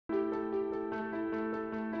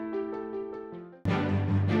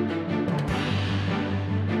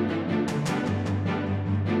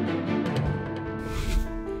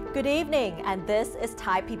Good evening, and this is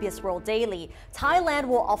Thai PBS World Daily. Thailand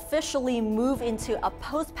will officially move into a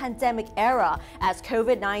post-pandemic era as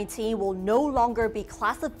COVID-19 will no longer be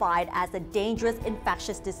classified as a dangerous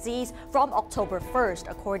infectious disease from October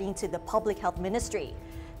 1st, according to the Public Health Ministry.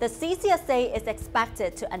 The CCSA is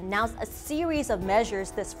expected to announce a series of measures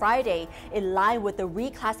this Friday in line with the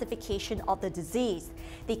reclassification of the disease.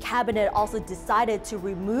 The cabinet also decided to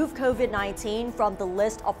remove COVID-19 from the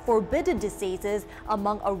list of forbidden diseases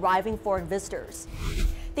among arriving foreign visitors.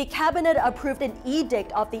 The cabinet approved an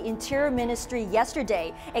edict of the Interior Ministry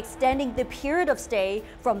yesterday, extending the period of stay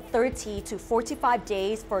from 30 to 45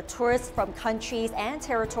 days for tourists from countries and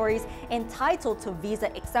territories entitled to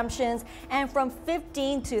visa exemptions, and from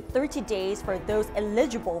 15 to 30 days for those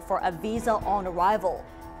eligible for a visa on arrival.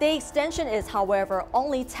 The extension is, however,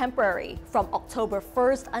 only temporary from October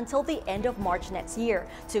 1st until the end of March next year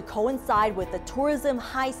to coincide with the tourism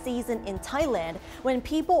high season in Thailand, when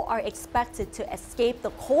people are expected to escape the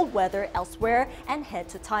cold weather elsewhere and head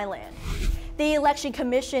to Thailand. The Election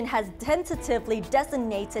Commission has tentatively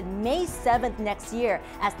designated May 7th next year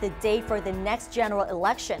as the date for the next general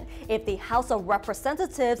election if the House of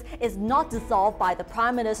Representatives is not dissolved by the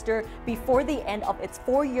Prime Minister before the end of its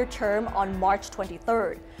four-year term on March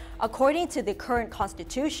 23rd. According to the current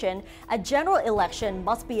constitution, a general election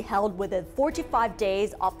must be held within 45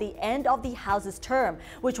 days of the end of the House's term,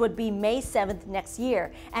 which would be May 7th next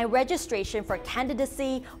year, and registration for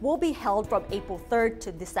candidacy will be held from April 3rd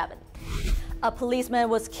to the 7th. A policeman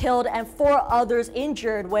was killed and 4 others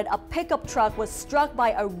injured when a pickup truck was struck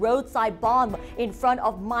by a roadside bomb in front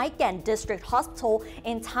of Mai Kan District Hospital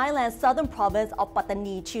in Thailand's southern province of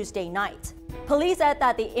Pattani Tuesday night. Police said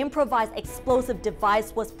that the improvised explosive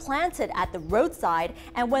device was planted at the roadside,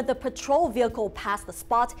 and when the patrol vehicle passed the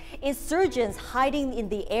spot, insurgents hiding in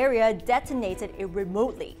the area detonated it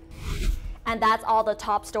remotely. And that's all the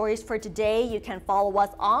top stories for today. You can follow us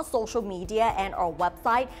on social media and our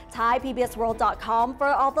website, thaipbsworld.com, for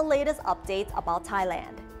all the latest updates about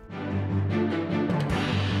Thailand.